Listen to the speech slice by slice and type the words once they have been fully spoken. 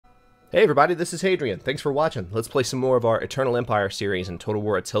Hey everybody, this is Hadrian. Thanks for watching. Let's play some more of our Eternal Empire series in Total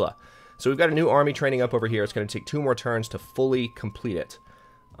War Attila. So we've got a new army training up over here. It's going to take 2 more turns to fully complete it.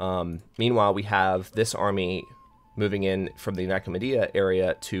 Meanwhile, we have this army moving in from the Nicomedia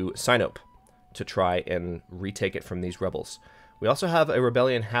area to Sinope to try and retake it from these rebels. We also have a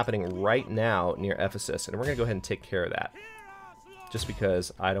rebellion happening right now near Ephesus, and we're going to go ahead and take care of that. Just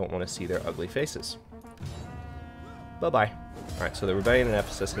because I don't want to see their ugly faces. Bye-bye. Alright, so the rebellion in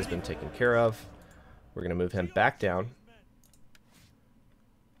Ephesus has been taken care of. We're going to move him back down.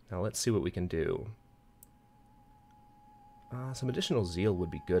 Now let's see what we can do. Some additional zeal would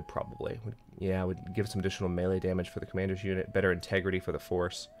be good, probably. Yeah, would give some additional melee damage for the commander's unit, better integrity for the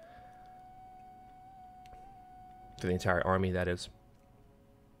force. For the entire army, that is.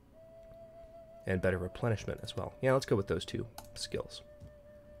 And better replenishment as well. Yeah, let's go with those 2 skills.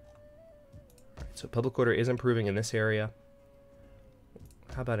 Alright, so public order is improving in this area.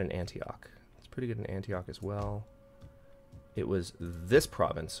 How about in Antioch? It's pretty good in Antioch as well. It was this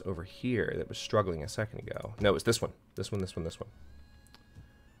province over here that was struggling a second ago. No, it was this one. This one, this one, this one.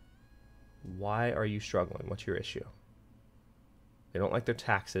 Why are you struggling? What's your issue? They don't like their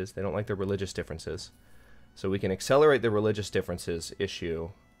taxes. They don't like their religious differences. So we can accelerate the religious differences issue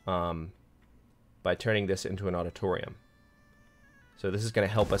by turning this into an auditorium. So this is going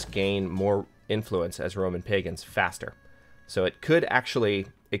to help us gain more influence as Roman pagans faster. So it could actually,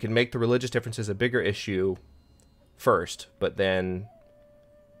 it can make the religious differences a bigger issue first, but then,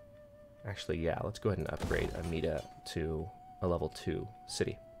 actually, yeah, let's go ahead and upgrade Amida to a level 2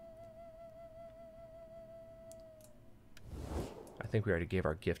 city. I think we already gave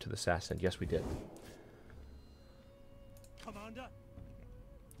our gift to the Sassanid. Yes, we did. Commander.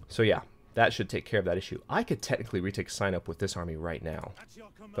 So yeah, that should take care of that issue. I could technically retake Sinope with this army right now.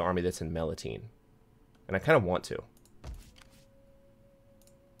 The army that's in Melitene. And I kind of want to.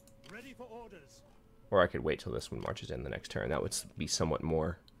 Ready for orders. Or I could wait till this one marches in the next turn. That would be somewhat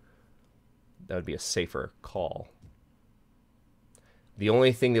more... That would be a safer call. The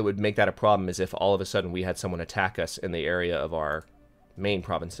only thing that would make that a problem is if all of a sudden we had someone attack us in the area of our main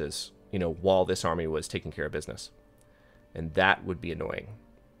provinces, you know, while this army was taking care of business. And that would be annoying.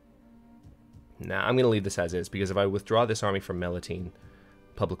 Nah, I'm going to leave this as is, because if I withdraw this army from Melitene,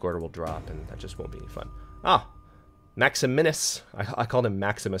 public order will drop, and that just won't be any fun. Ah! Maximinus, I called him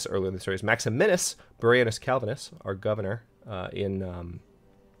Maximus earlier in the series. Maximinus Boreanus Calvinus, our governor in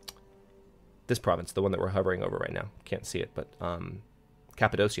this province, the one that we're hovering over right now. Can't see it, but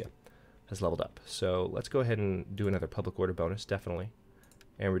Cappadocia has leveled up. So let's go ahead and do another public order bonus, definitely.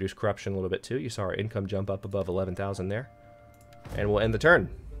 And reduce corruption a little bit too. You saw our income jump up above 11,000 there. And we'll end the turn.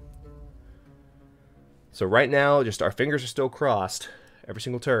 So right now, just our fingers are still crossed every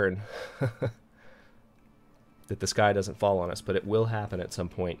single turn that the sky doesn't fall on us, but it will happen at some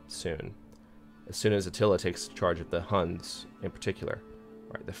point soon. As soon as Attila takes charge of the Huns in particular.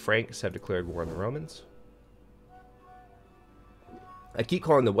 All right, the Franks have declared war on the Romans. I keep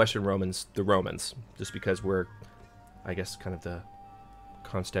calling the Western Romans the Romans, just because we're, I guess, kind of the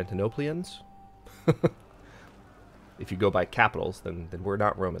Constantinoplians. If you go by capitals, then we're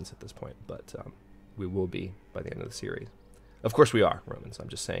not Romans at this point, but we will be by the end of the series. Of course we are Romans. I'm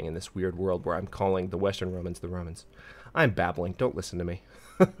just saying in this weird world where I'm calling the Western Romans the Romans. I'm babbling. Don't listen to me.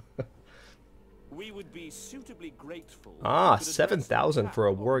 We would be suitably grateful. 7,000 for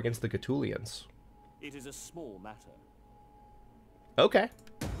a war against the Gaetulians. It is a small matter. Okay.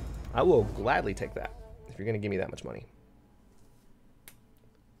 I will gladly take that if you're going to give me that much money.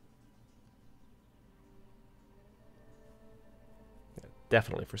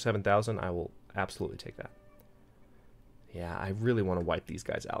 Definitely, for 7,000, I will absolutely take that. Yeah, I really want to wipe these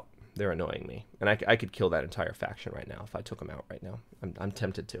guys out. They're annoying me. And I could kill that entire faction right now if I took them out right now. I'm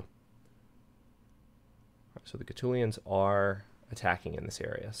tempted to. All right, so the Gaetulians are attacking in this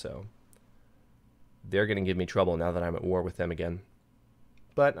area, so they're going to give me trouble now that I'm at war with them again.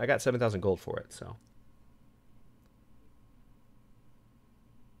 But I got 7,000 gold for it, so.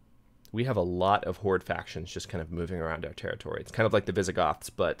 We have a lot of horde factions just kind of moving around our territory. It's kind of like the Visigoths,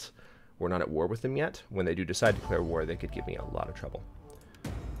 but we're not at war with them yet. When they do decide to declare war, they could give me a lot of trouble.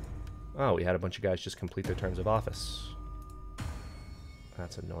 Oh, we had a bunch of guys just complete their terms of office.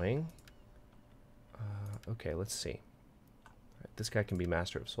 That's annoying. Okay, let's see. All right, this guy can be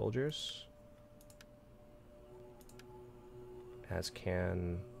Master of Soldiers. As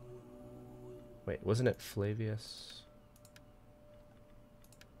can... Wait, wasn't it Flavius?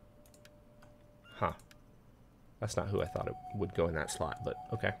 Huh. That's not who I thought it would go in that slot, but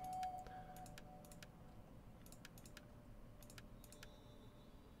okay.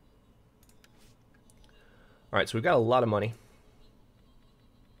 Alright, so we've got a lot of money.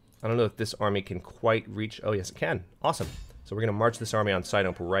 I don't know if this army can quite reach... Oh, yes, it can. Awesome. So we're going to march this army on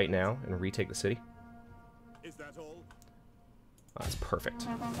Sinope right now and retake the city. Is that all? Oh, that's perfect.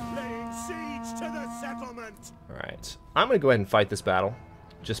 Laying siege to the settlement. All right. I'm going to go ahead and fight this battle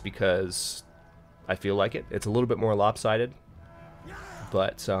just because I feel like it. It's a little bit more lopsided,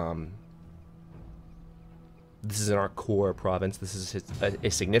 but this is in our core province. This is a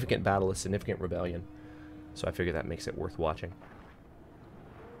significant battle, a significant rebellion. So I figure that makes it worth watching.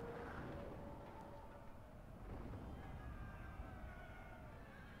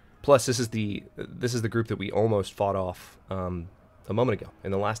 Plus, this is the group that we almost fought off a moment ago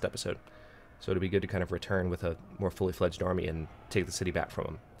in the last episode. So it'd be good to kind of return with a more fully fledged army and take the city back from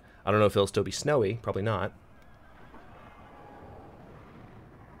them. I don't know if it'll still be snowy. Probably not.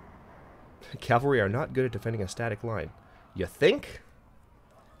 Cavalry are not good at defending a static line. You think?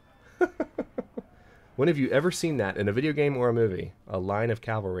 When have you ever seen that in a video game or a movie? A line of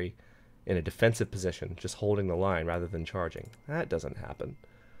cavalry in a defensive position, just holding the line rather than charging. That doesn't happen.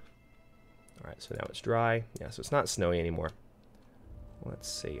 Alright, so now it's dry. Yeah, so it's not snowy anymore. Let's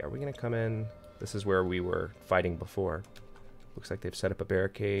see. Are we going to come in? This is where we were fighting before. Looks like they've set up a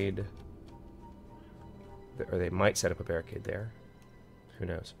barricade. Or they might set up a barricade there. Who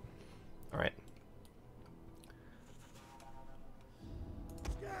knows? Alright.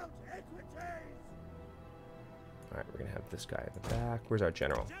 Alright, we're going to have this guy in the back. Where's our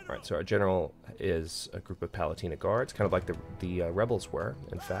general? Alright, so our general is a group of Palatina guards, kind of like the rebels were,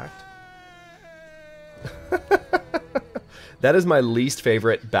 in fact. That is my least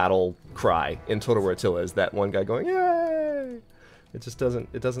favorite battle cry in Total War Attila, is that one guy going, yay! It just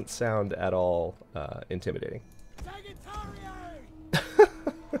doesn't sound at all intimidating.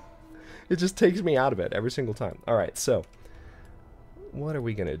 It just takes me out of it every single time. Alright, so what are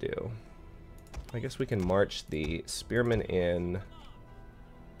we going to do? I guess we can march the spearmen in.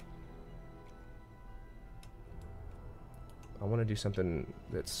 I want to do something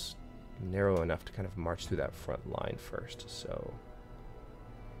that's narrow enough to kind of march through that front line first. So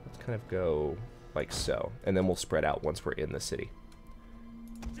let's kind of go like so, and then we'll spread out once we're in the city.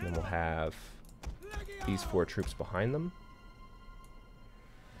 And then we'll have these 4 troops behind them.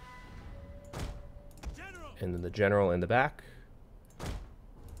 And then the general in the back.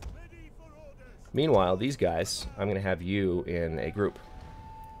 Meanwhile, these guys, I'm going to have you in a group.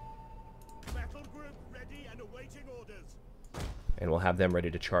 And we'll have them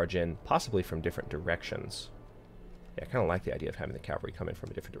ready to charge in, possibly from different directions. Yeah, I kind of like the idea of having the cavalry come in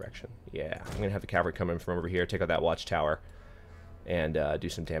from a different direction. Yeah, I'm going to have the cavalry come in from over here, take out that watchtower, and do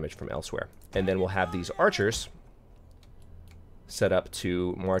some damage from elsewhere. And then we'll have these archers set up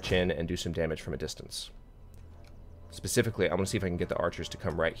to march in and do some damage from a distance. Specifically, I'm going to see if I can get the archers to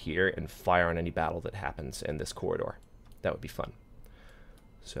come right here and fire on any battle that happens in this corridor. That would be fun.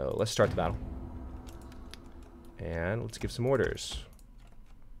 So let's start the battle. And let's give some orders.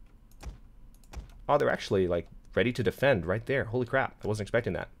 Oh, they're actually, like, ready to defend right there. Holy crap, I wasn't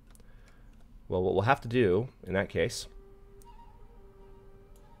expecting that. Well, what we'll have to do, in that case,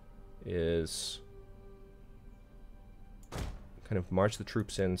 is kind of march the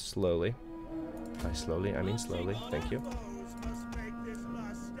troops in slowly. By slowly, I mean slowly. Thank you.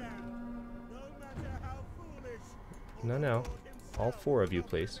 No, no. All 4 of you,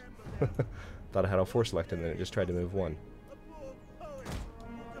 please. Thought I had all 4 selected, and then it just tried to move 1.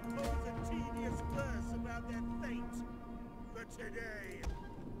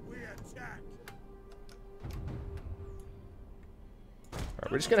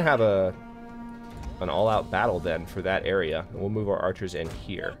 Alright, we're just going to have an all-out battle then for that area, and we'll move our archers in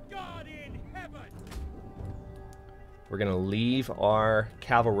here. We're going to leave our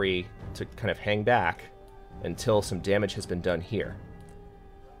cavalry to kind of hang back until some damage has been done here.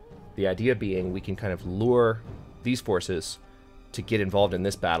 The idea being we can kind of lure these forces to get involved in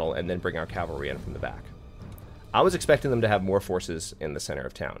this battle and then bring our cavalry in from the back. I was expecting them to have more forces in the center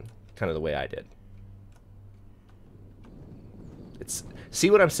of town, kind of the way I did. See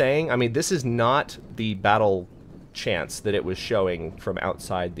what I'm saying? I mean, this is not the battle chance that it was showing from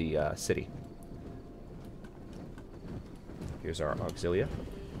outside the city. Here's our auxilia.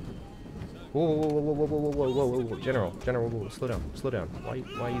 Whoa, whoa, whoa, whoa, whoa, whoa, whoa, whoa, whoa, General, whoa, slow down, slow down. Why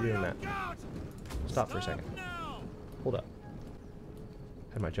are you doing that? Stop for a second. Hold up.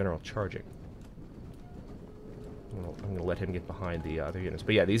 I had my general charging. I'm gonna let him get behind the other units.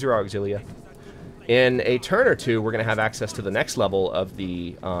 But yeah, these are auxilia. In a turn or two, we're gonna have access to the next level of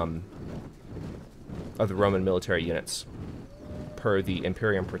the Roman military units, per the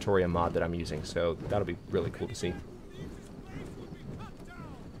Imperium Praetorium mod that I'm using. So that'll be really cool to see.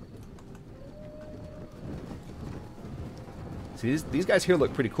 See, these guys here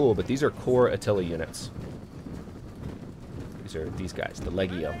look pretty cool, but these are core Attila units. These are these guys, the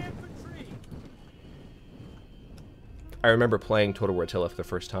Legio. I remember playing Total War Attila for the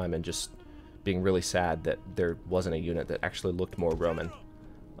first time and just being really sad that there wasn't a unit that actually looked more Roman.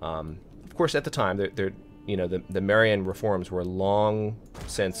 Of course, at the time, you know, the Marian reforms were long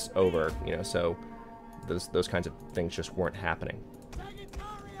since over, you know, so those kinds of things just weren't happening.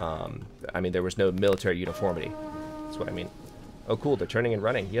 I mean, there was no military uniformity. That's what I mean. Oh, cool, they're turning and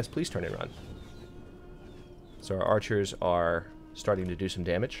running. Yes, please turn and run. So our archers are starting to do some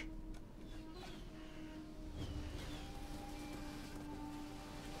damage.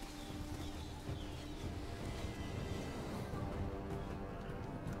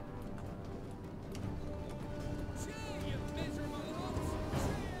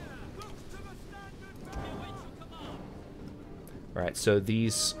 Alright, so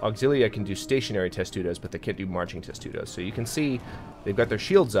these Auxilia can do stationary testudos, but they can't do marching testudos. So you can see they've got their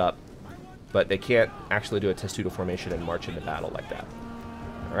shields up, but they can't actually do a testudo formation and march into battle like that.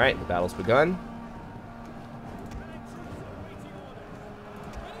 Alright, the battle's begun.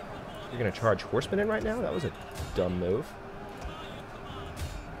 You're going to charge horsemen in right now? That was a dumb move.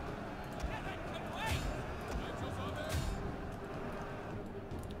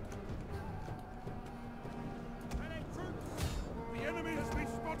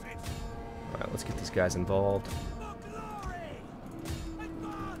 Let's get these guys involved.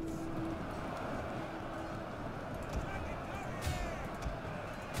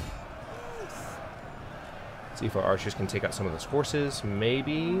 See if our archers can take out some of those horses.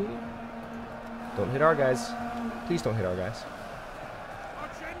 Maybe. Don't hit our guys. Please don't hit our guys.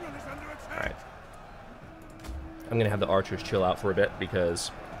 Alright. I'm going to have the archers chill out for a bit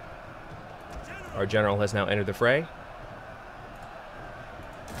because our general has now entered the fray.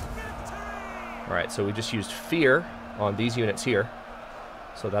 Alright, so we just used fear on these units here.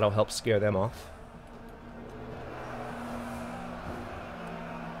 So that'll help scare them off.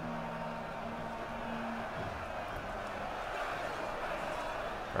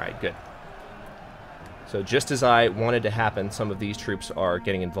 Alright, good. So just as I wanted to happen, some of these troops are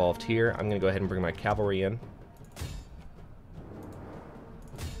getting involved here. I'm going to go ahead and bring my cavalry in.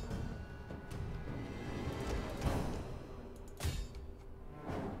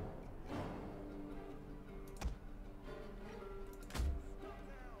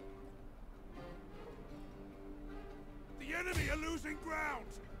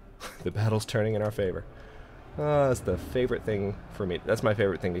 The battle's turning in our favor. That's the favorite thing for me. That's my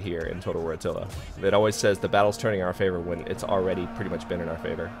favorite thing to hear in Total War Attila. It always says the battle's turning in our favor when it's already pretty much been in our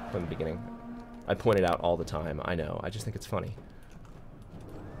favor from the beginning. I point it out all the time. I know. I just think it's funny.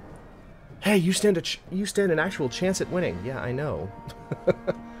 Hey, you stand an actual chance at winning. Yeah, I know.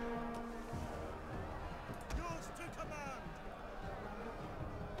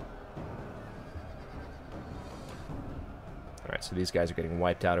 Alright, so these guys are getting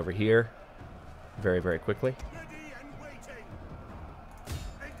wiped out over here very, very quickly.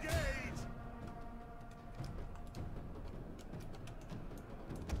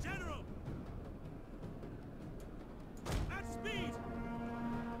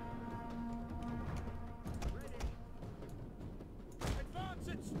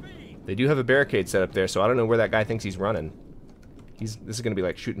 They do have a barricade set up there, so I don't know where that guy thinks he's running. This is going to be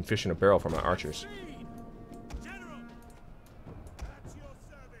like shooting fish in a barrel for my archers.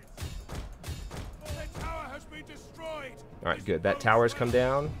 Alright, good. That tower's come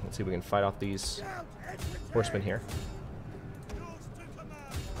down. Let's see if we can fight off these horsemen here.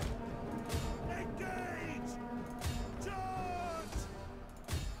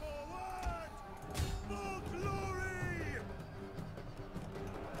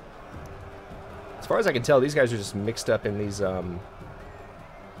 As far as I can tell, these guys are just mixed up in these,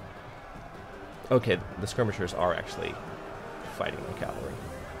 Okay, the skirmishers are actually fighting the cavalry.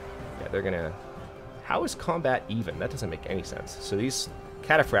 Yeah, they're gonna... How is combat even? That doesn't make any sense. So these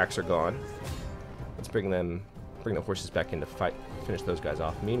cataphracts are gone. Let's bring the horses back in to fight, finish those guys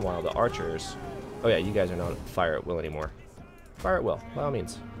off. Meanwhile, the archers... Oh yeah, you guys are not fire at will anymore. Fire at will, by all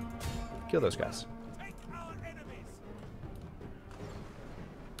means. Kill those guys.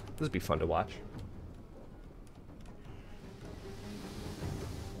 This would be fun to watch.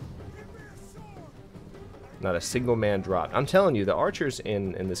 Not a single man dropped. I'm telling you, the archers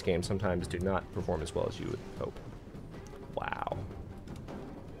in this game sometimes do not perform as well as you would hope. Wow.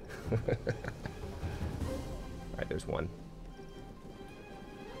 Alright, there's one.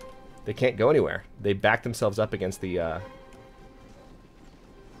 They can't go anywhere. They back themselves up against the...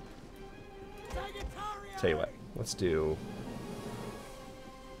 Tell you what, let's do...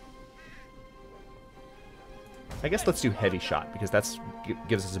 I guess let's do heavy shot, because that's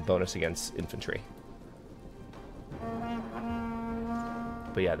gives us a bonus against infantry.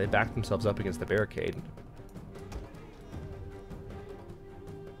 But yeah, they backed themselves up against the barricade.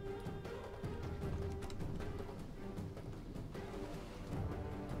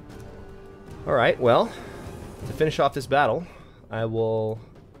 Alright, well, to finish off this battle, I will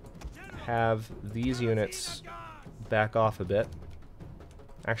have these units back off a bit.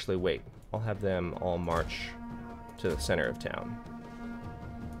 Actually, wait. I'll have them all march to the center of town.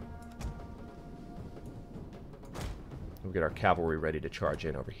 We'll get our cavalry ready to charge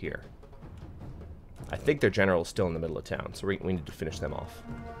in over here. I think their general is still in the middle of town, so we need to finish them off.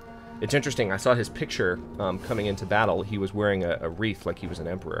 It's interesting, I saw his picture coming into battle. He was wearing a wreath like he was an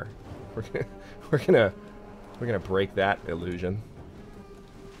emperor. We're gonna break that illusion.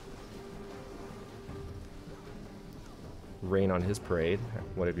 Rain on his parade,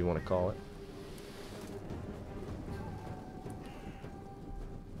 whatever you want to call it.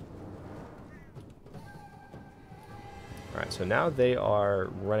 Alright, so now they are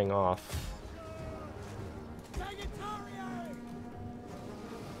running off.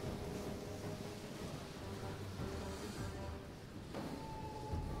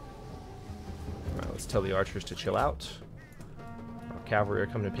 Let's tell the archers to chill out. Our cavalry are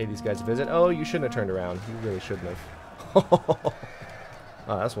coming to pay these guys a visit. Oh, you shouldn't have turned around. You really shouldn't have. Oh,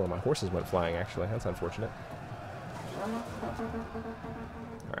 that's one of my horses went flying, actually. That's unfortunate.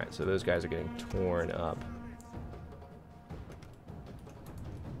 Alright, so those guys are getting torn up.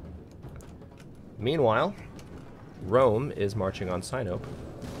 Meanwhile, Rome is marching on Sinope,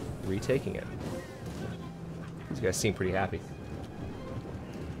 retaking it. These guys seem pretty happy.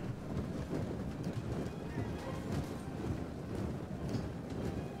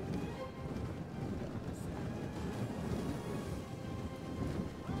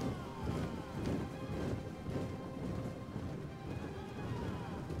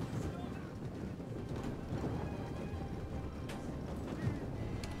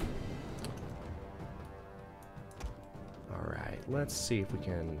 Let's see if we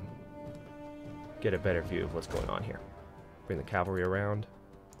can get a better view of what's going on here. Bring the cavalry around,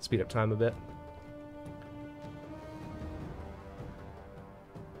 speed up time a bit.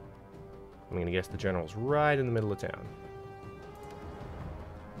 I'm gonna guess the general's right in the middle of town.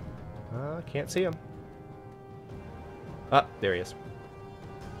 Can't see him. Ah, there he is.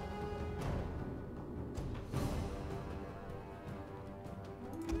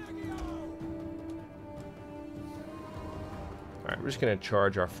 We're just going to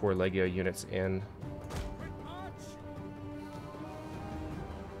charge our 4 Legio units in.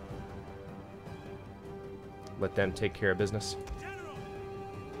 Let them take care of business.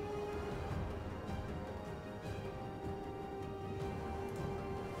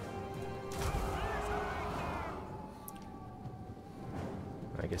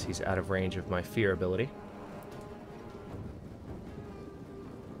 I guess he's out of range of my fear ability.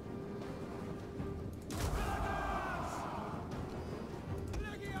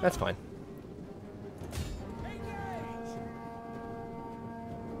 That's fine.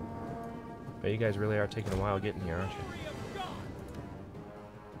 But you guys really are taking a while getting here, aren't you?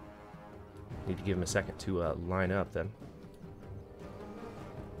 Need to give him a second to line up, then.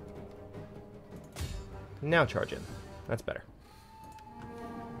 Now charge in. That's better.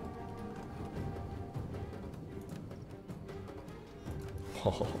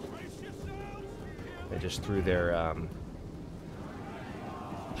 Oh. They just threw their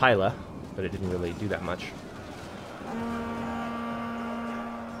Hyla, but it didn't really do that much.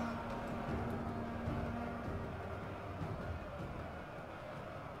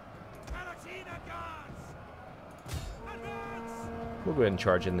 We'll go ahead and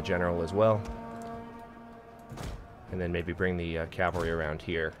charge in the general as well. And then maybe bring the cavalry around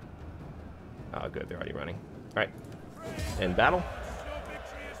here. Oh, good, they're already running. Alright. End battle.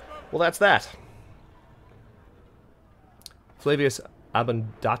 Well, that's that. Flavius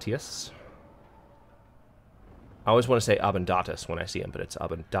Abundatius. I always want to say Abundatus when I see him, but it's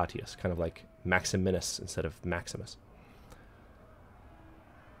Abundatius, kind of like Maximinus instead of Maximus.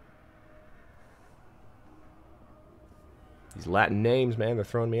 These Latin names, man, they're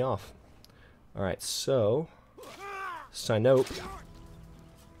throwing me off. Alright, so Sinope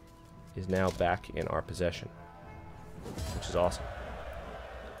is now back in our possession, which is awesome.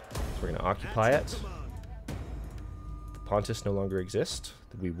 So we're going to occupy it. Pontus no longer exists.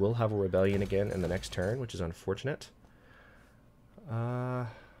 We will have a rebellion again in the next turn, which is unfortunate.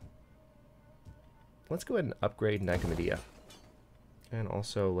 Let's go ahead and upgrade Nicomedia. And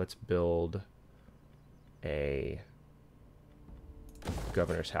also let's build a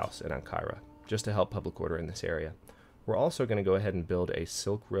governor's house in Ankara, just to help public order in this area. We're also going to go ahead and build a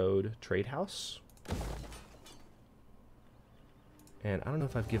Silk Road trade house. And I don't know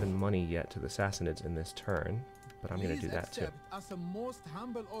if I've given money yet to the Sassanids in this turn, but I'm going to do that too.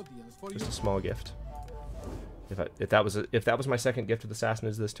 Just a small gift. If that was my second gift to the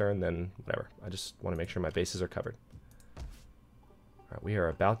Sassanids this turn, then whatever. I just want to make sure my bases are covered. All right, we are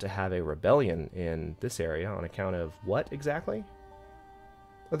about to have a rebellion in this area on account of what exactly?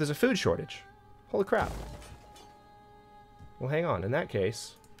 Oh, there's a food shortage. Holy crap. Well, hang on. In that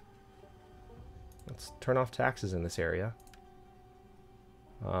case, let's turn off taxes in this area.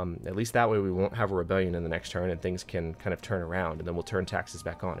 At least that way we won't have a rebellion in the next turn and things can kind of turn around, and then we'll turn taxes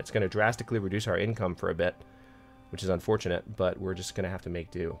back on. It's going to drastically reduce our income for a bit, which is unfortunate, but we're just going to have to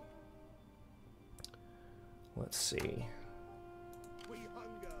make do. Let's see. We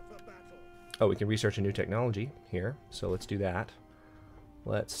hunger for battle. Oh, we can research a new technology here, so let's do that.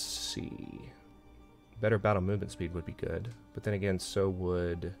 Let's see. Better battle movement speed would be good, but then again, so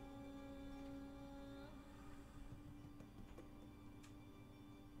would...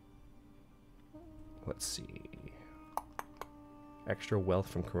 Let's see. Extra wealth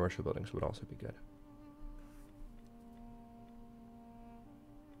from commercial buildings would also be good.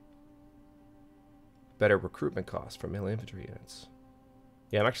 Better recruitment costs for melee infantry units.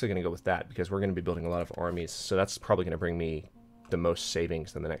 Yeah, I'm actually going to go with that because we're going to be building a lot of armies, so that's probably going to bring me the most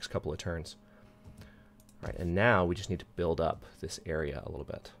savings in the next couple of turns. All right, and now we just need to build up this area a little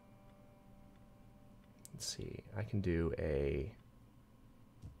bit. Let's see. I can do a...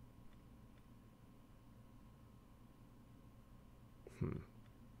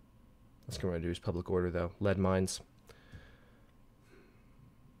 That's going to reduce public order, though. Lead mines.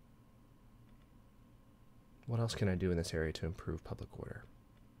 What else can I do in this area to improve public order?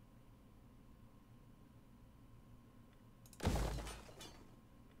 I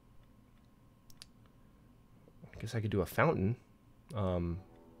guess I could do a fountain. I don't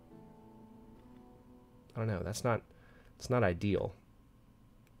know. It's not ideal.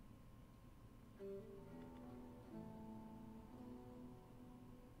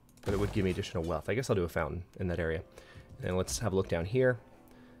 But it would give me additional wealth. I guess I'll do a fountain in that area. And let's have a look down here.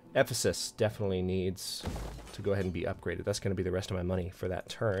 Ephesus definitely needs to go ahead and be upgraded. That's going to be the rest of my money for that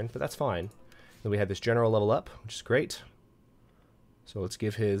turn, but that's fine. Then we have this general level up, which is great. So let's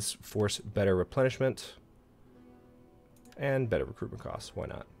give his force better replenishment and better recruitment costs. Why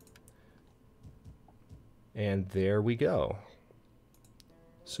not? And there we go.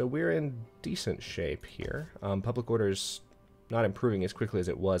 So we're in decent shape here. Public order's not improving as quickly as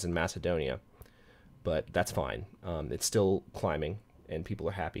it was in Macedonia, but that's fine. It's still climbing, and people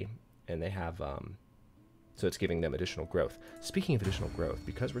are happy, and they have, so it's giving them additional growth. Speaking of additional growth,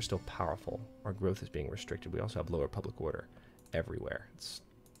 because we're still powerful, our growth is being restricted. We also have lower public order everywhere. It's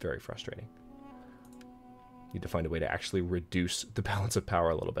very frustrating. Need to find a way to actually reduce the balance of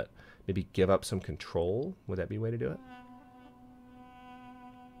power a little bit. Maybe give up some control. Would that be a way to do it?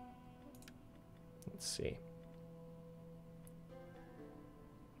 Let's see.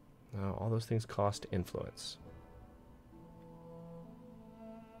 No, all those things cost influence.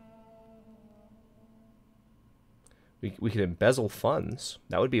 We could embezzle funds.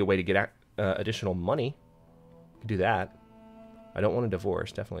 That would be a way to get additional money. We could do that. I don't want a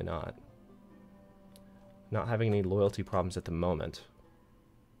divorce. Definitely not. Not having any loyalty problems at the moment.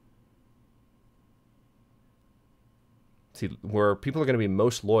 See, where people are going to be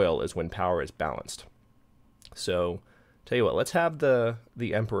most loyal is when power is balanced. So... Tell you what, let's have the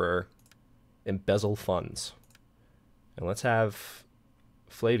Emperor embezzle funds. And let's have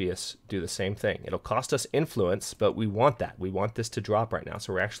Flavius do the same thing. It'll cost us influence, but we want that. We want this to drop right now.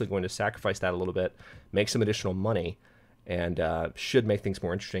 So we're actually going to sacrifice that a little bit, make some additional money, and should make things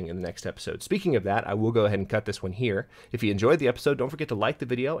more interesting in the next episode. Speaking of that, I will go ahead and cut this one here. If you enjoyed the episode, don't forget to like the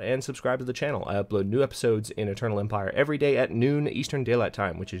video and subscribe to the channel. I upload new episodes in Eternal Empire every day at noon Eastern Daylight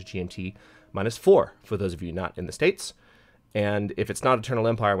Time, which is GMT -4 for those of you not in the States. And if it's not Eternal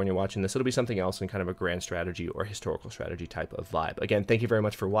Empire when you're watching this, it'll be something else in kind of a grand strategy or historical strategy type of vibe. Again, thank you very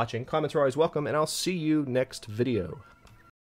much for watching. Comments are always welcome, and I'll see you next video.